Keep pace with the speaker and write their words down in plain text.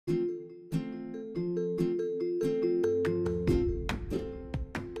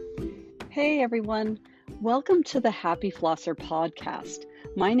Hey everyone, welcome to the Happy Flosser podcast.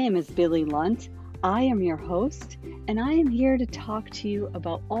 My name is Billy Lunt. I am your host, and I am here to talk to you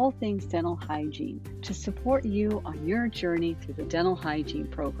about all things dental hygiene to support you on your journey through the dental hygiene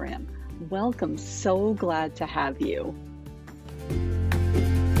program. Welcome, so glad to have you.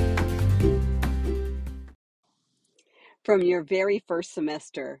 From your very first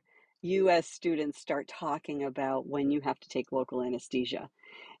semester, you as students start talking about when you have to take local anesthesia.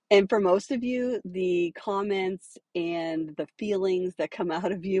 And for most of you, the comments and the feelings that come out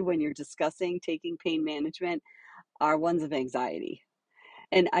of you when you're discussing taking pain management are ones of anxiety.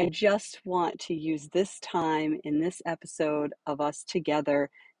 And I just want to use this time in this episode of us together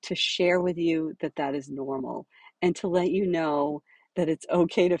to share with you that that is normal and to let you know that it's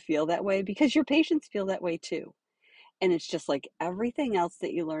okay to feel that way because your patients feel that way too. And it's just like everything else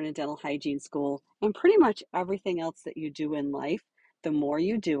that you learn in dental hygiene school and pretty much everything else that you do in life, the more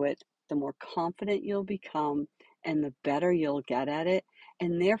you do it, the more confident you'll become and the better you'll get at it.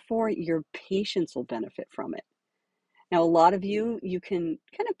 And therefore, your patients will benefit from it. Now, a lot of you can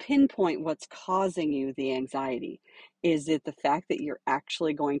kind of pinpoint what's causing you the anxiety. Is it the fact that you're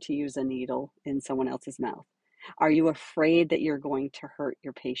actually going to use a needle in someone else's mouth? Are you afraid that you're going to hurt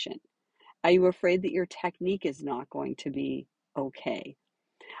your patient? Are you afraid that your technique is not going to be okay?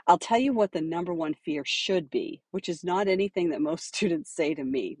 I'll tell you what the number one fear should be, which is not anything that most students say to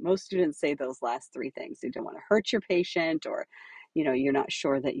me. Most students say those last three things. You don't want to hurt your patient, or you're not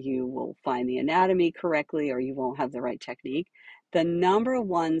sure that you will find the anatomy correctly, or you won't have the right technique. The number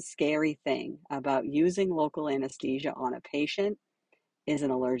one scary thing about using local anesthesia on a patient is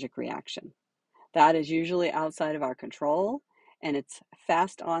an allergic reaction. That is usually outside of our control, and it's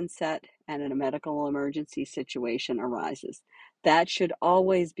fast onset and in a medical emergency situation arises. That should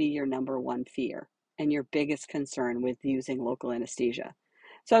always be your number one fear and your biggest concern with using local anesthesia.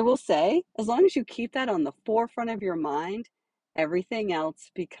 So I will say, as long as you keep that on the forefront of your mind, everything else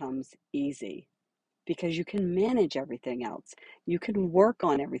becomes easy because you can manage everything else. You can work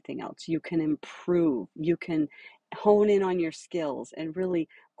on everything else. You can improve. You can hone in on your skills and really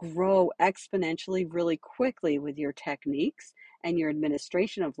grow exponentially really quickly with your techniques and your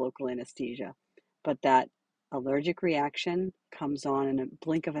administration of local anesthesia. But that allergic reaction comes on in a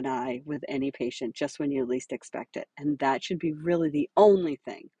blink of an eye with any patient just when you least expect it. And that should be really the only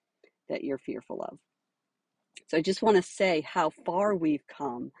thing that you're fearful of. So I just want to say how far we've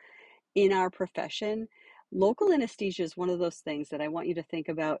come in our profession. Local anesthesia is one of those things that I want you to think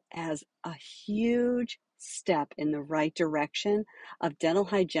about as a huge step in the right direction of dental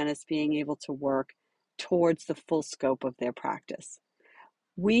hygienists being able to work towards the full scope of their practice.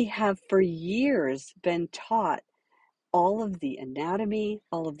 We have for years been taught all of the anatomy,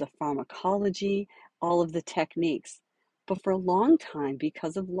 all of the pharmacology, all of the techniques. But for a long time,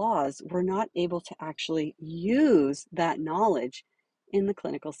 because of laws, we're not able to actually use that knowledge in the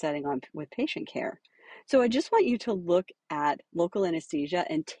clinical setting with patient care. So I just want you to look at local anesthesia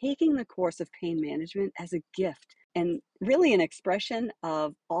and taking the course of pain management as a gift and really an expression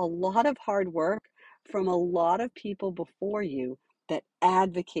of a lot of hard work from a lot of people before you that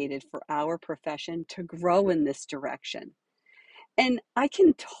advocated for our profession to grow in this direction. And I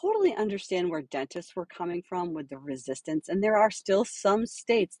can totally understand where dentists were coming from with the resistance. And there are still some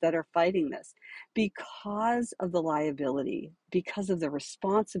states that are fighting this because of the liability, because of the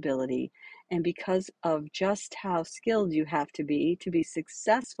responsibility, and because of just how skilled you have to be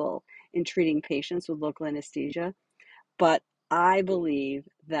successful in treating patients with local anesthesia. But I believe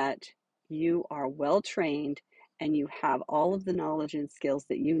that you are well trained and you have all of the knowledge and skills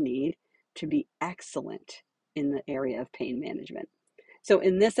that you need to be excellent in the area of pain management. So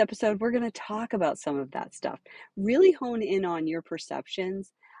in this episode, we're going to talk about some of that stuff. Really hone in on your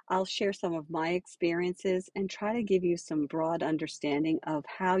perceptions. I'll share some of my experiences and try to give you some broad understanding of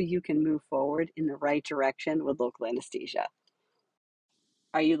how you can move forward in the right direction with local anesthesia.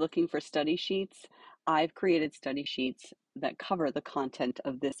 Are you looking for study sheets? I've created study sheets that cover the content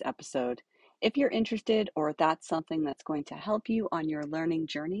of this episode. If you're interested or that's something that's going to help you on your learning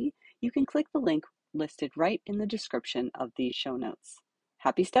journey, you can click the link listed right in the description of these show notes.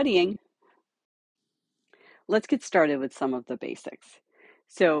 Happy studying! Let's get started with some of the basics.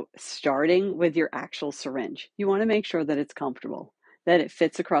 So starting with your actual syringe, you want to make sure that it's comfortable, that it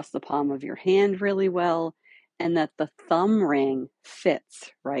fits across the palm of your hand really well, and that the thumb ring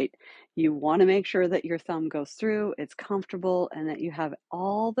fits, right? You want to make sure that your thumb goes through, it's comfortable, and that you have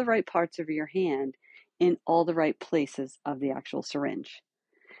all the right parts of your hand in all the right places of the actual syringe.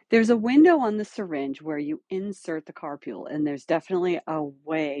 There's a window on the syringe where you insert the carpule, and there's definitely a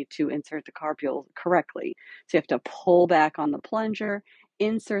way to insert the carpule correctly. So you have to pull back on the plunger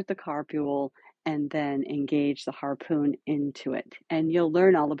insert the carpule and then engage the harpoon into it. And you'll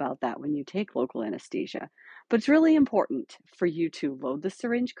learn all about that when you take local anesthesia. But it's really important for you to load the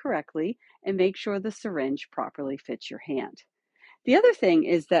syringe correctly and make sure the syringe properly fits your hand. The other thing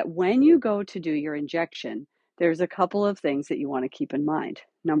is that when you go to do your injection, there's a couple of things that you want to keep in mind.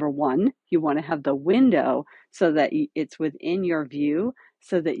 Number one, you want to have the window so that it's within your view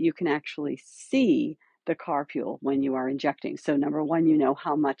so that you can actually see the carpule when you are injecting. So number one, you know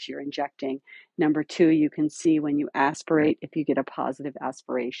how much you're injecting. Number two, you can see when you aspirate if you get a positive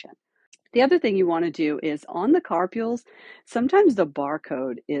aspiration. The other thing you want to do is on the carpules, sometimes the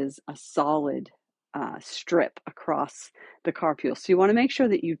barcode is a solid strip across the carpule. So you want to make sure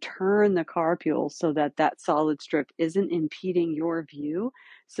that you turn the carpule so that that solid strip isn't impeding your view,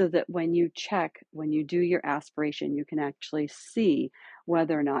 so that when you check, when you do your aspiration, you can actually see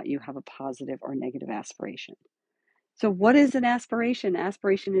whether or not you have a positive or negative aspiration. So what is an aspiration?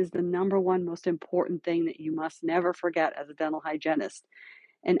 Aspiration is the number one most important thing that you must never forget as a dental hygienist.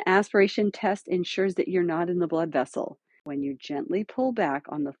 An aspiration test ensures that you're not in the blood vessel. When you gently pull back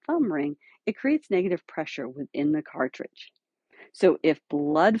on the thumb ring, it creates negative pressure within the cartridge. So if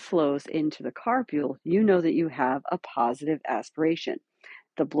blood flows into the carpule, you know that you have a positive aspiration.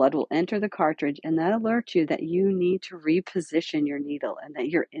 The blood will enter the cartridge, and that alerts you that you need to reposition your needle and that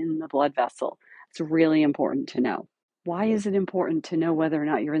you're in the blood vessel. It's really important to know. Why is it important to know whether or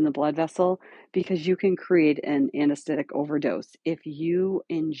not you're in the blood vessel? Because you can create an anesthetic overdose. If you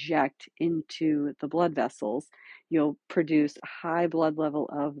inject into the blood vessels, you'll produce a high blood level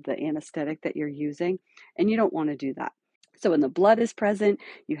of the anesthetic that you're using, and you don't want to do that. So when the blood is present,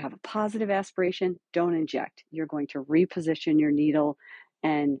 you have a positive aspiration, don't inject. You're going to reposition your needle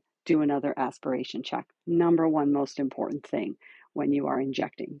and do another aspiration check. Number one most important thing when you are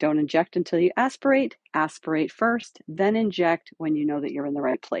injecting. Don't inject until you aspirate. Aspirate first, then inject when you know that you're in the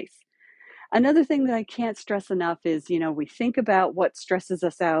right place. Another thing that I can't stress enough is, we think about what stresses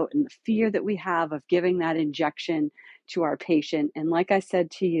us out and the fear that we have of giving that injection to our patient. And like I said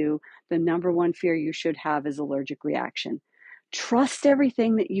to you, the number one fear you should have is allergic reaction. Trust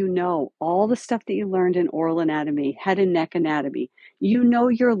everything that you know, all the stuff that you learned in oral anatomy, head and neck anatomy. You know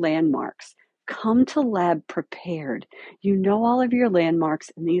your landmarks. Come to lab prepared. You know all of your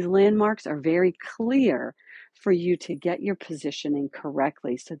landmarks, and these landmarks are very clear for you to get your positioning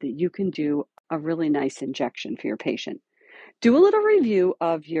correctly so that you can do a really nice injection for your patient. Do a little review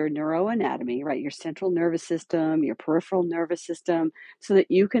of your neuroanatomy, right? Your central nervous system, your peripheral nervous system, so that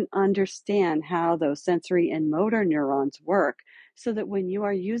you can understand how those sensory and motor neurons work, so that when you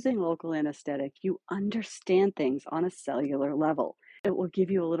are using local anesthetic, you understand things on a cellular level. It will give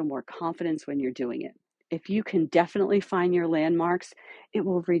you a little more confidence when you're doing it. If you can definitely find your landmarks, it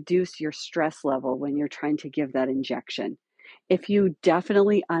will reduce your stress level when you're trying to give that injection. If you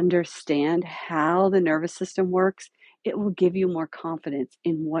definitely understand how the nervous system works, it will give you more confidence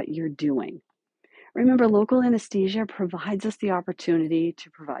in what you're doing. Remember, local anesthesia provides us the opportunity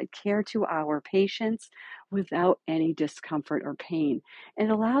to provide care to our patients without any discomfort or pain. It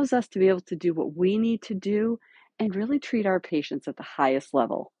allows us to be able to do what we need to do and really treat our patients at the highest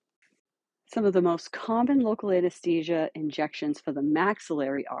level. Some of the most common local anesthesia injections for the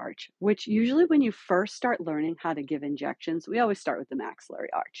maxillary arch, which usually when you first start learning how to give injections, we always start with the maxillary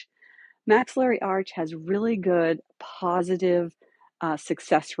arch. Maxillary arch has really good positive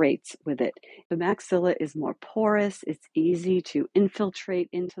success rates with it. The maxilla is more porous, it's easy to infiltrate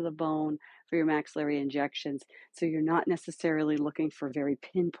into the bone for your maxillary injections, so you're not necessarily looking for very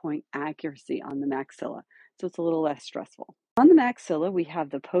pinpoint accuracy on the maxilla, so it's a little less stressful. On the maxilla, we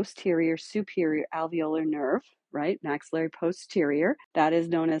have the posterior superior alveolar nerve, right? Maxillary posterior, that is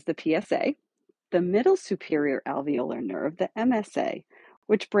known as the PSA. The middle superior alveolar nerve, the MSA,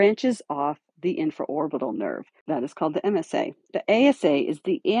 which branches off the infraorbital nerve. That is called the MSA. The ASA is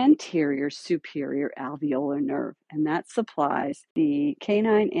the anterior superior alveolar nerve, and that supplies the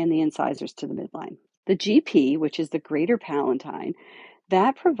canine and the incisors to the midline. The GP, which is the greater palatine,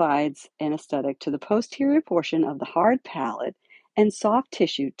 that provides anesthetic to the posterior portion of the hard palate and soft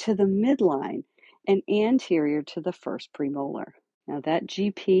tissue to the midline and anterior to the first premolar. Now, that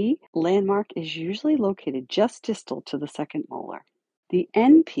GP landmark is usually located just distal to the second molar. The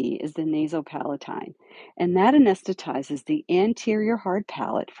NP is the nasopalatine, and that anesthetizes the anterior hard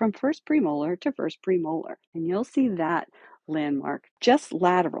palate from first premolar to first premolar. And you'll see that landmark just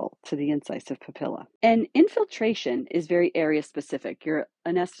lateral to the incisive papilla. And infiltration is very area specific. You're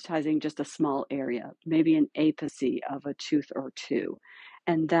anesthetizing just a small area, maybe an apice of a tooth or two.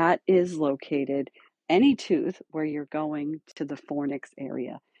 And that is located any tooth where you're going to the fornix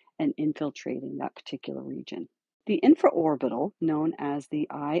area and infiltrating that particular region. The infraorbital, known as the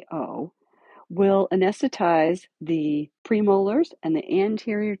IO, will anesthetize the premolars and the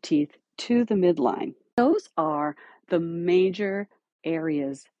anterior teeth to the midline. Those are the major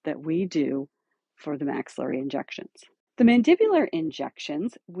areas that we do for the maxillary injections. The mandibular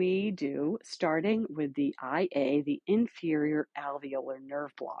injections we do starting with the IA, the inferior alveolar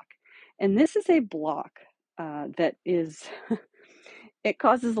nerve block. And this is a block that is, it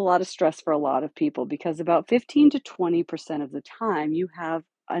causes a lot of stress for a lot of people because about 15 to 20% of the time you have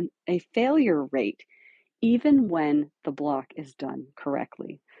a failure rate even when the block is done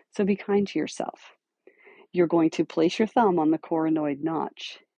correctly. So be kind to yourself. You're going to place your thumb on the coronoid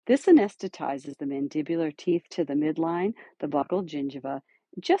notch. This anesthetizes the mandibular teeth to the midline, the buccal gingiva,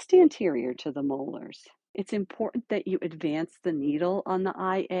 just anterior to the molars. It's important that you advance the needle on the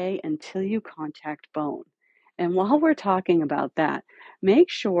IA until you contact bone. And while we're talking about that,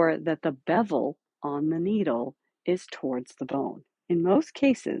 make sure that the bevel on the needle is towards the bone. In most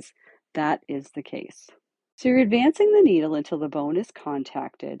cases, that is the case. So you're advancing the needle until the bone is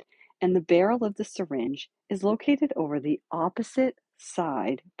contacted and the barrel of the syringe is located over the opposite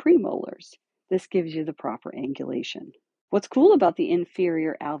side premolars. This gives you the proper angulation. What's cool about the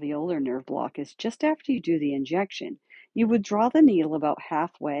inferior alveolar nerve block is just after you do the injection, you withdraw the needle about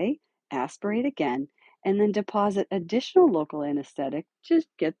halfway, aspirate again, and then deposit additional local anesthetic to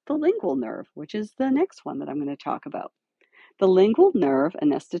get the lingual nerve, which is the next one that I'm going to talk about. The lingual nerve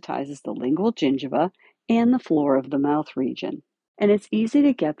anesthetizes the lingual gingiva and the floor of the mouth region. And it's easy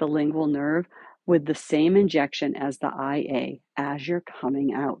to get the lingual nerve with the same injection as the IA as you're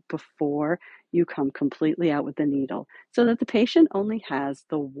coming out before you come completely out with the needle, so that the patient only has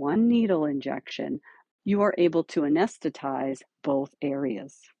the one needle injection. You are able to anesthetize both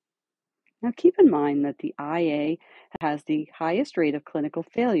areas. Now keep in mind that the IA has the highest rate of clinical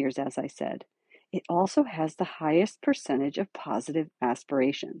failures, as I said. It also has the highest percentage of positive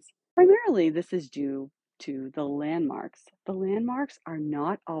aspirations. Primarily, this is due to the landmarks. The landmarks are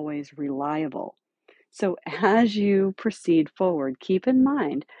not always reliable. So as you proceed forward, keep in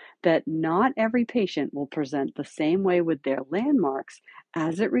mind that not every patient will present the same way with their landmarks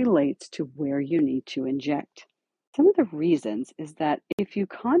as it relates to where you need to inject. Some of the reasons is that if you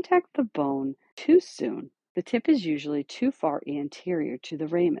contact the bone too soon, the tip is usually too far anterior to the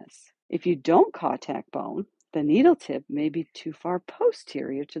ramus. If you don't contact bone, the needle tip may be too far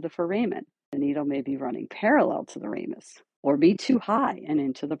posterior to the foramen. The needle may be running parallel to the ramus or be too high and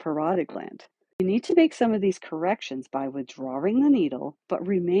into the parotid gland. You need to make some of these corrections by withdrawing the needle but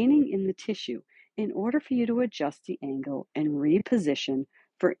remaining in the tissue in order for you to adjust the angle and reposition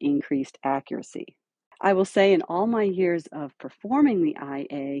for increased accuracy. I will say in all my years of performing the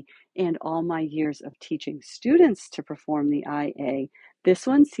IA and all my years of teaching students to perform the IA, this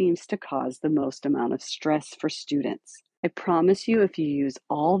one seems to cause the most amount of stress for students. I promise you, if you use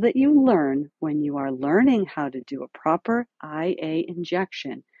all that you learn when you are learning how to do a proper IA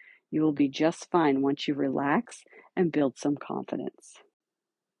injection, you will be just fine once you relax and build some confidence.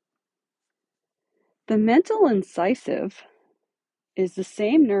 The mental incisive is the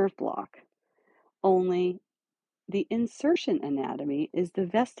same nerve block, only the insertion anatomy is the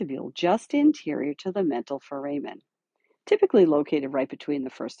vestibule just anterior to the mental foramen, typically located right between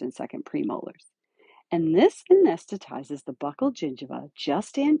the first and second premolars. And this anesthetizes the buccal gingiva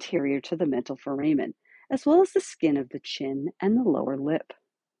just anterior to the mental foramen, as well as the skin of the chin and the lower lip.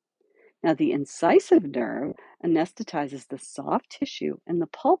 Now, the incisive nerve anesthetizes the soft tissue and the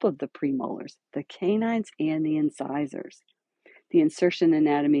pulp of the premolars, the canines, and the incisors. The insertion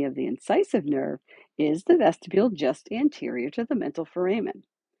anatomy of the incisive nerve is the vestibule just anterior to the mental foramen,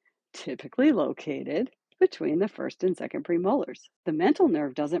 typically located between the first and second premolars. The mental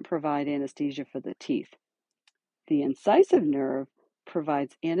nerve doesn't provide anesthesia for the teeth. The incisive nerve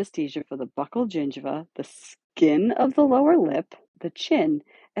provides anesthesia for the buccal gingiva, the skin of the lower lip, the chin,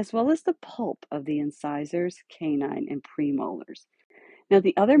 as well as the pulp of the incisors, canine, and premolars. Now,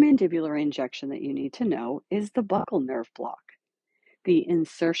 the other mandibular injection that you need to know is the buccal nerve block. The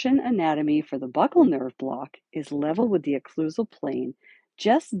insertion anatomy for the buccal nerve block is level with the occlusal plane,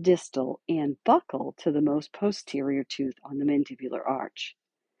 just distal and buccal to the most posterior tooth on the mandibular arch.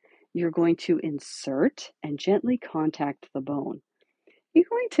 You're going to insert and gently contact the bone. You're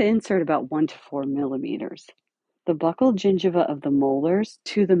going to insert about 1 to 4 millimeters. The buccal gingiva of the molars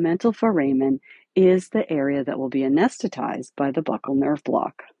to the mental foramen is the area that will be anesthetized by the buccal nerve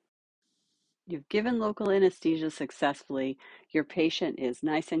block. You've given local anesthesia successfully. Your patient is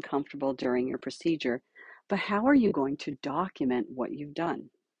nice and comfortable during your procedure, but how are you going to document what you've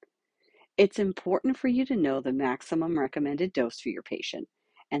done? It's important for you to know the maximum recommended dose for your patient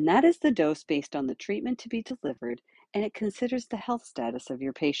And that is the dose based on the treatment to be delivered, and it considers the health status of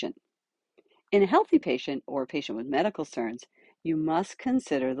your patient. In a healthy patient or a patient with medical concerns, you must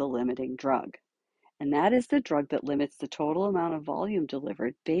consider the limiting drug. And that is the drug that limits the total amount of volume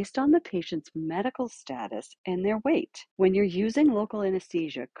delivered based on the patient's medical status and their weight. When you're using local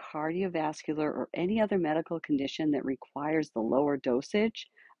anesthesia, cardiovascular, or any other medical condition that requires the lower dosage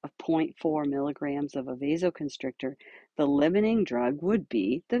of 0.4 milligrams of a vasoconstrictor, the limiting drug would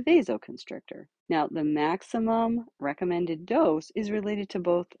be the vasoconstrictor. Now, the maximum recommended dose is related to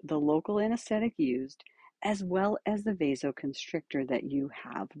both the local anesthetic used as well as the vasoconstrictor that you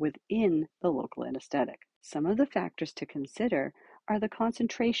have within the local anesthetic. Some of the factors to consider are the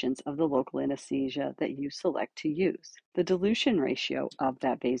concentrations of the local anesthesia that you select to use, the dilution ratio of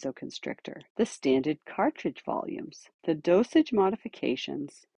that vasoconstrictor, the standard cartridge volumes, the dosage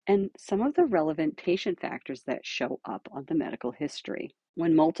modifications, and some of the relevant patient factors that show up on the medical history.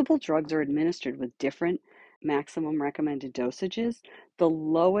 When multiple drugs are administered with different maximum recommended dosages, the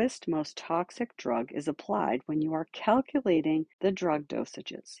lowest, most toxic drug is applied when you are calculating the drug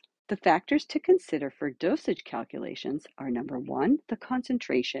dosages. The factors to consider for dosage calculations are number one, the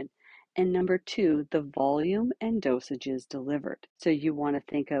concentration, and number two, the volume and dosages delivered. So you want to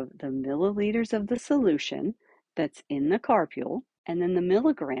think of the milliliters of the solution that's in the carpule and then the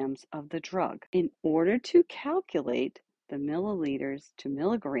milligrams of the drug. In order to calculate the milliliters to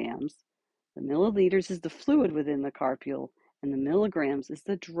milligrams, the milliliters is the fluid within the carpule, and the milligrams is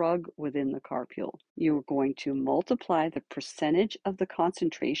the drug within the carpule. You're going to multiply the percentage of the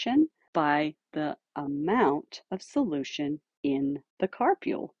concentration by the amount of solution in the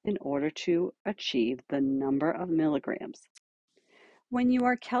carpule in order to achieve the number of milligrams. When you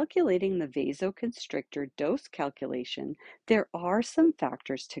are calculating the vasoconstrictor dose calculation, there are some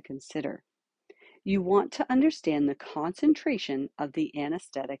factors to consider. You want to understand the concentration of the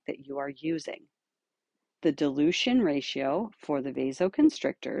anesthetic that you are using, the dilution ratio for the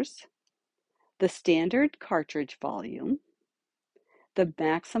vasoconstrictors, the standard cartridge volume, the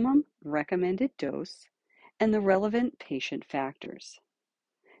maximum recommended dose, and the relevant patient factors.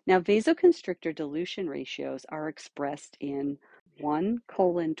 Now, vasoconstrictor dilution ratios are expressed in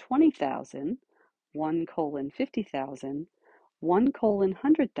 1:20,000, 1:50,000,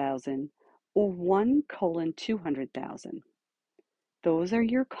 1:100,000, or 1:200,000. Those are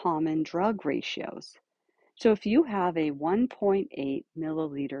your common drug ratios. So if you have a 1.8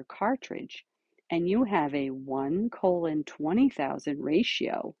 milliliter cartridge and you have a 1:20,000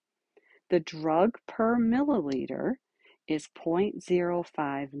 ratio, the drug per milliliter is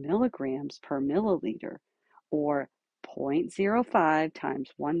 0.05 milligrams per milliliter, or 0.05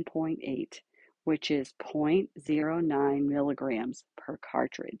 times 1.8, which is 0.09 milligrams per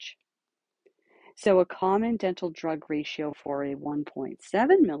cartridge. So a common dental drug ratio for a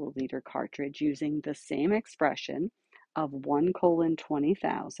 1.7 milliliter cartridge using the same expression of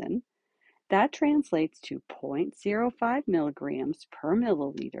 1:20,000, that translates to 0.05 milligrams per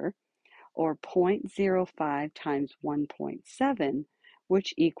milliliter, or 0.05 times 1.7,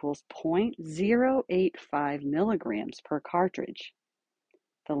 which equals 0.085 milligrams per cartridge.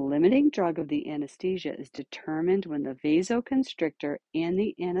 The limiting drug of the anesthesia is determined when the vasoconstrictor and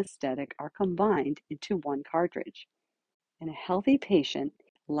the anesthetic are combined into one cartridge. In a healthy patient,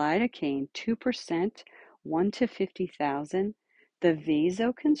 lidocaine 2%, 1 to 50,000, the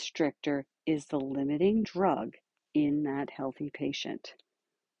vasoconstrictor is the limiting drug in that healthy patient.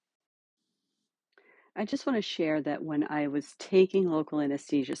 I just want to share that when I was taking local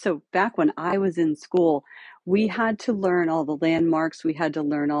anesthesia, so back when I was in school, we had to learn all the landmarks, we had to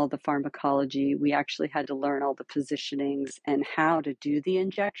learn all the pharmacology, we actually had to learn all the positionings and how to do the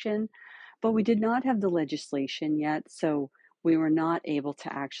injection, but we did not have the legislation yet, so we were not able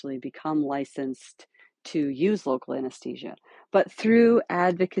to actually become licensed to use local anesthesia. But through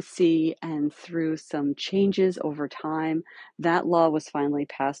advocacy and through some changes over time, that law was finally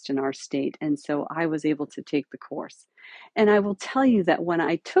passed in our state, and so I was able to take the course. And I will tell you that when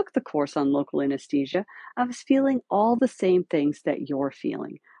I took the course on local anesthesia, I was feeling all the same things that you're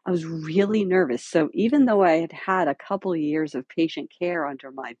feeling. I was really nervous. So even though I had had a couple of years of patient care under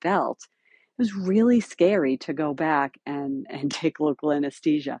my belt, it was really scary to go back and take local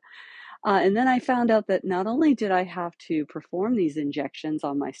anesthesia. And then I found out that not only did I have to perform these injections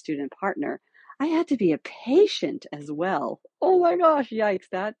on my student partner, I had to be a patient as well. Oh my gosh, yikes,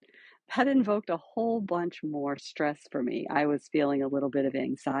 that invoked a whole bunch more stress for me. I was feeling a little bit of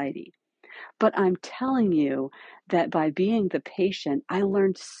anxiety. But I'm telling you that by being the patient, I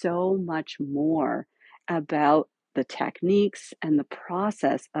learned so much more about the techniques and the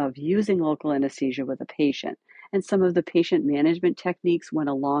process of using local anesthesia with a patient. and some of the patient management techniques went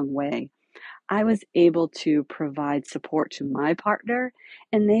a long way. I was able to provide support to my partner,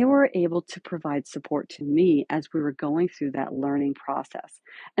 and they were able to provide support to me as we were going through that learning process.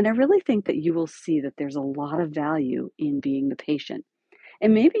 And I really think that you will see that there's a lot of value in being the patient.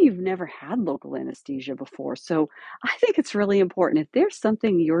 And maybe you've never had local anesthesia before. So I think it's really important if there's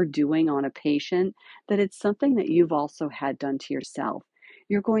something you're doing on a patient, that it's something that you've also had done to yourself.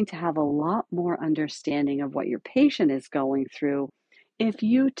 You're going to have a lot more understanding of what your patient is going through if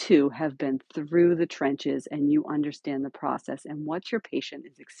you too have been through the trenches and you understand the process and what your patient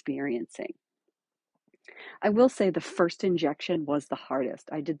is experiencing. I will say the first injection was the hardest.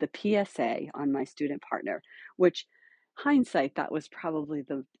 I did the PSA on my student partner, which hindsight, that was probably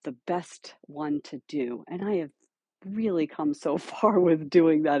the best one to do. And I have really come so far with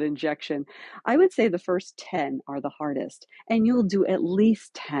doing that injection. I would say the first 10 are the hardest, and you'll do at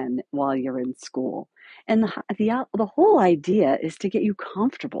least 10 while you're in school. And the whole idea is to get you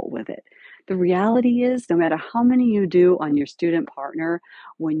comfortable with it. The reality is, no matter how many you do on your student partner,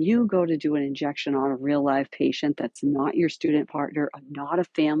 when you go to do an injection on a real live patient that's not your student partner, not a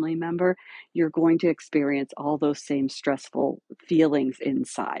family member, you're going to experience all those same stressful feelings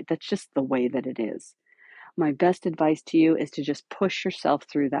inside. That's just the way that it is. My best advice to you is to just push yourself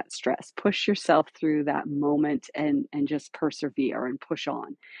through that stress, push yourself through that moment, and just persevere and push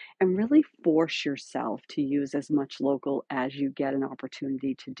on, and really force yourself to use as much local as you get an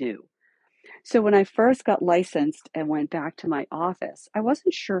opportunity to do. So when I first got licensed and went back to my office, I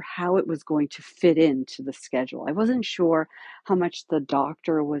wasn't sure how it was going to fit into the schedule. I wasn't sure how much the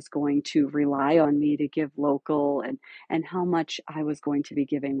doctor was going to rely on me to give local, and how much I was going to be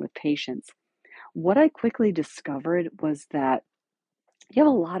giving with patients. What I quickly discovered was that you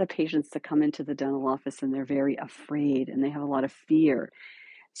have a lot of patients that come into the dental office and they're very afraid and they have a lot of fear.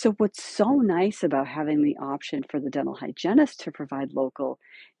 So, what's so nice about having the option for the dental hygienist to provide local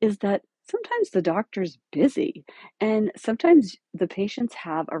is that sometimes the doctor's busy, and sometimes the patients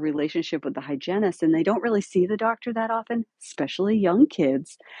have a relationship with the hygienist and they don't really see the doctor that often, especially young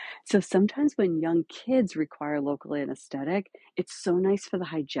kids. So, sometimes when young kids require local anesthetic, it's so nice for the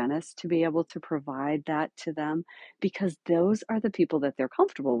hygienist to be able to provide that to them, because those are the people that they're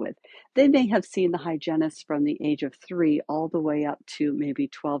comfortable with. They may have seen the hygienist from the age of 3 all the way up to maybe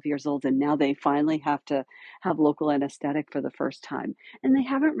 12 years old, and now they finally have to have local anesthetic for the first time. And they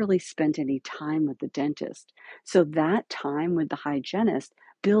haven't really spent any time with the dentist. So that time with the hygienist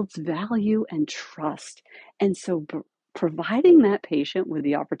builds value and trust. And so providing that patient with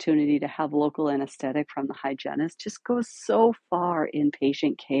the opportunity to have local anesthetic from the hygienist just goes so far in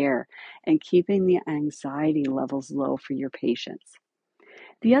patient care and keeping the anxiety levels low for your patients.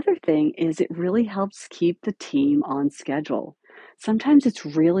 The other thing is it really helps keep the team on schedule. Sometimes it's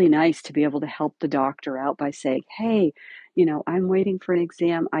really nice to be able to help the doctor out by saying, hey, I'm waiting for an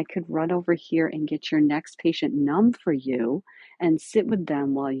exam. I could run over here and get your next patient numb for you and sit with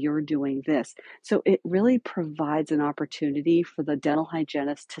them while you're doing this. So it really provides an opportunity for the dental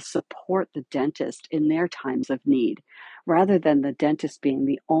hygienist to support the dentist in their times of need, rather than the dentist being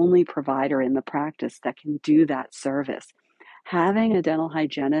the only provider in the practice that can do that service. Having a dental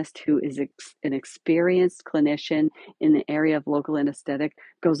hygienist who is an experienced clinician in the area of local anesthetic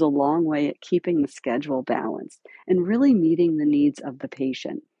goes a long way at keeping the schedule balanced and really meeting the needs of the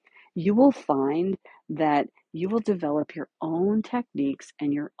patient. You will find that you will develop your own techniques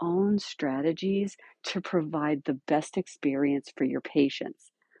and your own strategies to provide the best experience for your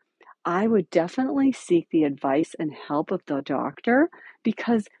patients. I would definitely seek the advice and help of the doctor,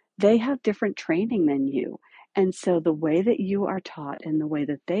 because they have different training than you. And so the way that you are taught and the way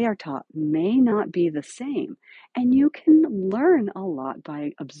that they are taught may not be the same. And you can learn a lot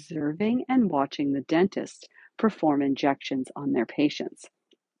by observing and watching the dentist perform injections on their patients.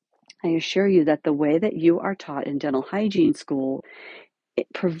 I assure you that the way that you are taught in dental hygiene school, it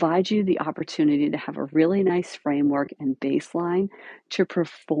provides you the opportunity to have a really nice framework and baseline to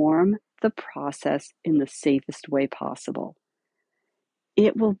perform the process in the safest way possible.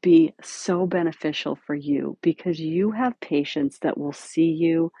 It will be so beneficial for you because you have patients that will see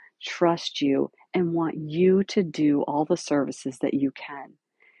you, trust you, and want you to do all the services that you can.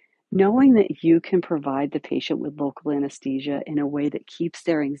 Knowing that you can provide the patient with local anesthesia in a way that keeps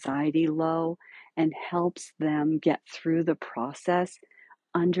their anxiety low and helps them get through the process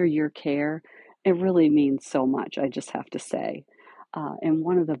under your care, it really means so much, I just have to say. And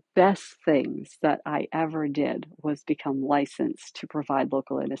one of the best things that I ever did was become licensed to provide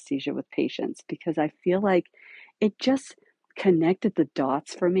local anesthesia with patients, because I feel like it just connected the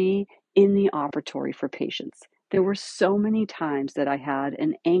dots for me in the operatory for patients. There were so many times that I had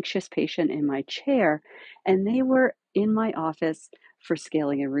an anxious patient in my chair, and they were in my office for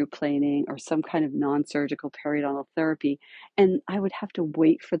scaling and root planing or some kind of non-surgical periodontal therapy, and I would have to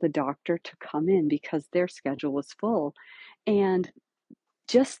wait for the doctor to come in because their schedule was full. And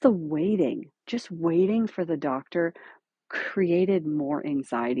just waiting for the doctor created more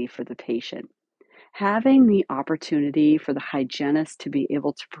anxiety for the patient. Having the opportunity for the hygienist to be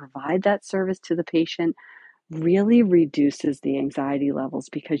able to provide that service to the patient really reduces the anxiety levels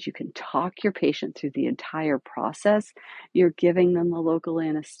because you can talk your patient through the entire process. You're giving them the local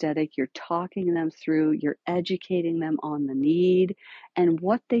anesthetic, you're talking them through, you're educating them on the need and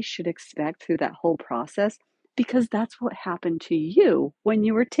what they should expect through that whole process because that's what happened to you when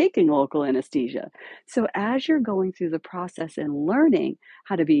you were taking local anesthesia. So as you're going through the process and learning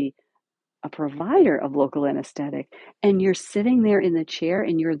how to be a provider of local anesthetic and you're sitting there in the chair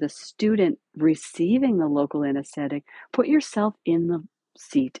and you're the student receiving the local anesthetic, put yourself in the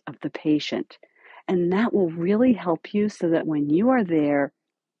seat of the patient. And that will really help you so that when you are there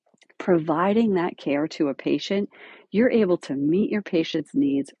providing that care to a patient, you're able to meet your patient's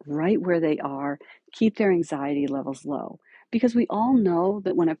needs right where they are, keep their anxiety levels low. Because we all know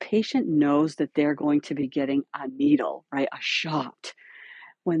that when a patient knows that they're going to be getting a needle, right, a shot,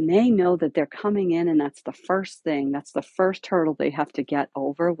 when they know that they're coming in and that's the first thing, that's the first hurdle they have to get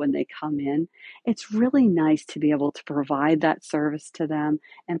over when they come in, it's really nice to be able to provide that service to them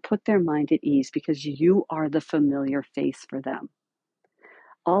and put their mind at ease because you are the familiar face for them.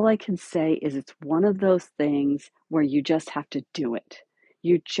 All I can say is it's one of those things where you just have to do it.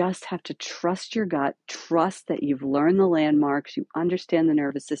 You just have to trust your gut, trust that you've learned the landmarks, you understand the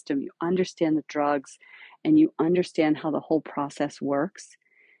nervous system, you understand the drugs, and you understand how the whole process works.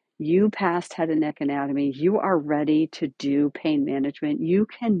 You passed head and neck anatomy. You are ready to do pain management. You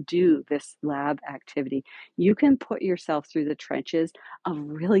can do this lab activity. You can put yourself through the trenches of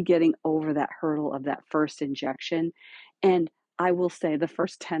really getting over that hurdle of that first injection. And I will say the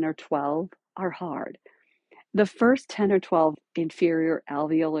first 10 or 12 are hard. The first 10 or 12 inferior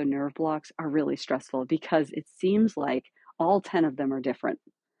alveolar nerve blocks are really stressful because it seems like all 10 of them are different.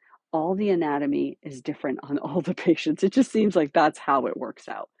 All the anatomy is different on all the patients. It just seems like that's how it works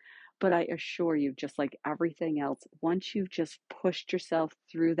out. But I assure you, just like everything else, once you've just pushed yourself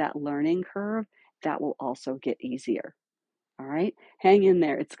through that learning curve, that will also get easier. All right, hang in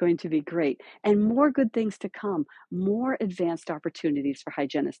there. It's going to be great. And more good things to come, more advanced opportunities for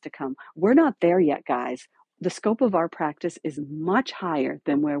hygienists to come. We're not there yet, guys. The scope of our practice is much higher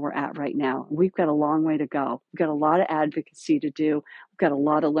than where we're at right now. We've got a long way to go. We've got a lot of advocacy to do. We've got a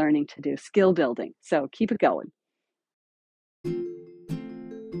lot of learning to do, skill building. So keep it going.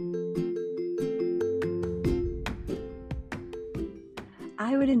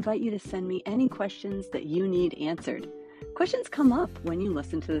 I would invite you to send me any questions that you need answered. Questions come up when you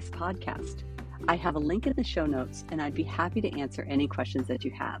listen to this podcast. I have a link in the show notes, and I'd be happy to answer any questions that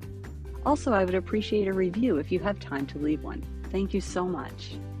you have. Also, I would appreciate a review if you have time to leave one. Thank you so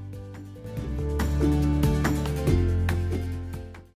much.